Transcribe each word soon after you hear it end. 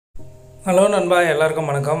Hello நண்பா, எல்லாருக்கும்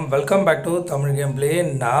வணக்கம். Welcome back to Tamil game play.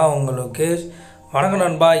 நான் உங்கள் லோகேஷ். வணக்கம்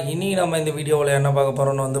நண்பா. இனி நம்ம இந்த வீடியோவில் என்ன பார்க்க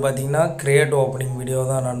போகிறோம்னு வந்து பார்த்திங்கன்னா கிரியேட் ஓப்பனிங் வீடியோ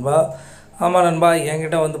தான் நண்பா. ஆமாம் நண்பா,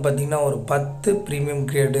 என்கிட்ட வந்து பார்த்திங்கன்னா ஒரு 10 ப்ரீமியம்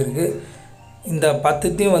கிரியேட் இருக்குது. இந்த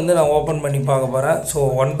 10த்தையும் வந்து நான் ஓப்பன் பண்ணி பார்க்க போகிறேன். ஸோ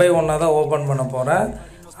 1 by 1 தான் ஓப்பன் பண்ண போகிறேன்.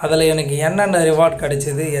 அதில் எனக்கு என்னென்ன ரிவார்ட்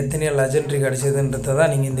கிடச்சிது, எத்தனை லெஜெண்டரி கிடச்சிதுன்றதை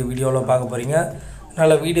தான் நீங்கள் இந்த வீடியோவில் பார்க்க போகிறீங்க.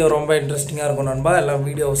 அதனால் வீடியோ ரொம்ப இன்ட்ரெஸ்டிங்காக இருக்கும் நண்பா. எல்லாம்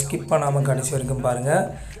வீடியோவை ஸ்கிப் பண்ணாமல் கடைசி வரைக்கும் பாருங்கள்.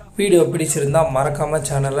 வீடியோ பிடிச்சிருந்தா மறக்காம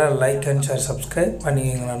சேனலை லைக் அண்ட் ஷேர் சப்ஸ்கிரைப்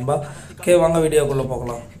பண்ணிக்கங்க நண்பா. ஓகே, வாங்க வீடியோக்குள்ளே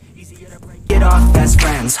போகலாம். Get off best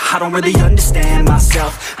friends. I don't really understand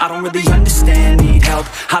myself. I don't really understand, need help.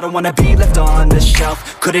 I don't wanna be left on the shelf.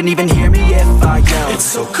 Couldn't even hear me if I yelled. It's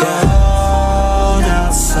so cold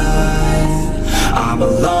outside. I'm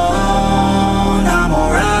alone, I'm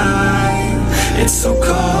alright. It's so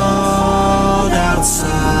cold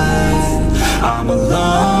outside. I'm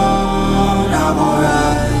alone, I'm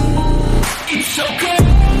alright. It's so cold.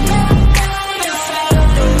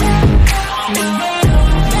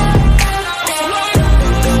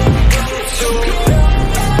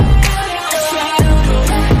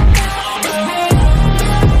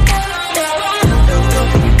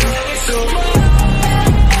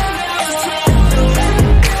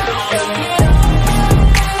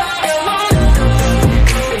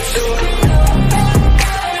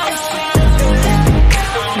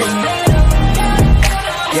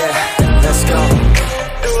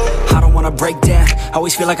 Break down,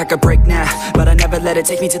 always feel like I could break now, but I never let it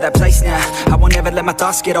take me to that place now. I won't ever let my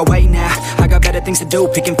thoughts get away now. I got better things to do,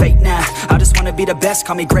 picking fate now. I just wanna be the best,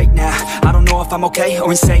 call me great now. I don't know if I'm okay or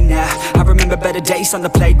insane now. I remember better days on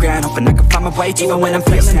the playground, hoping I can find my way even when I'm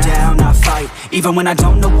feeling down. I fight, even when I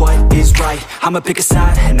don't know what is right. I'ma pick a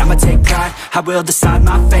side, and I'ma take pride. I will decide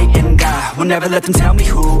my fate, and I will never let them tell me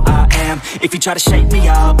who I am. If you try to shake me,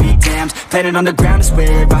 I'll be damned. Planet on the ground is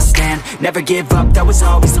where I stand. Never give up, that was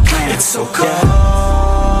always the plan. It's so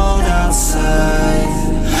cold outside.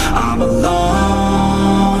 I'm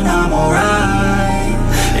alone, I'm alright.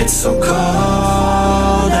 It's so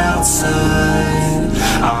cold outside.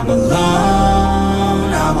 I'm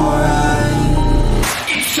alone, I'm alright.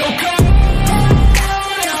 It's so cold.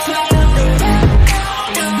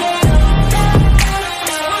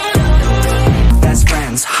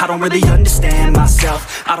 I don't really understand myself.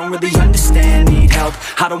 I don't really understand, need help.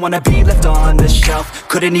 I don't wanna be left on the shelf.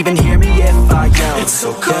 Couldn't even hear me if I yelled. It's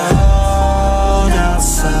so cold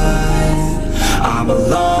outside. I'm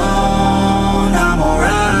alone, I'm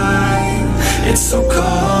alright. It's so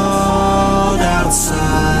cold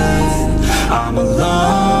outside. I'm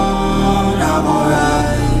alone, I'm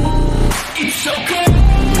alright. It's so cold.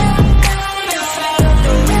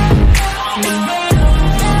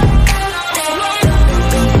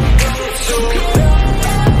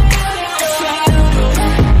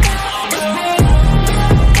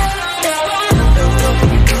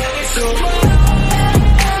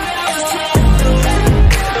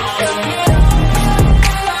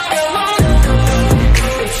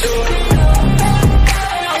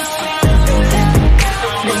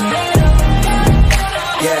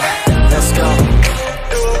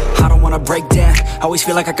 Break down, always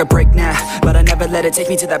feel like I could break now, but I never let it take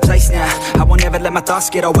me to that place now. I won't ever let my thoughts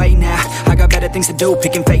get away now. I got better things to do,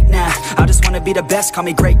 picking fate now. I just wanna be the best, call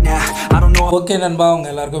me great now. I don't know. Okay நண்பா, உங்க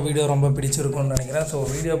எல்லாருக்கும் video ரொம்ப பிடிச்சிருக்கும்னு நினைக்கிறேன். So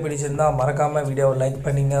video பிடிச்சிருந்தா மறக்காம வீடியோவை like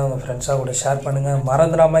பண்ணுங்க, உங்கள் ஃப்ரெண்ட்ஸாக கூட ஷேர் பண்ணுங்க.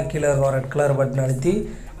 மறந்துடாமல் கீழே இருக்கும் ரெட் கலர் பட்டன் அழுத்தி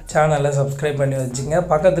சேனலை சப்ஸ்கிரைப் பண்ணி வச்சுங்க.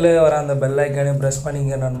 பக்கத்தில் வர அந்த பெல் ஐக்கானையும் ப்ரெஸ்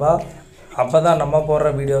பண்ணிங்க நண்பா. அப்போ தான் நம்ம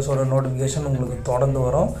போடுற வீடியோஸோட நோட்டிஃபிகேஷன் உங்களுக்கு தொடர்ந்து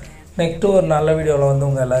வரும். நெக்ஸ்ட்டு ஒரு நல்ல வீடியோவில் வந்து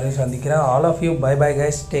உங்கள் எல்லோரையும் சந்திக்கிறேன். All of you, by bye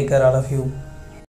guys, take care all of you.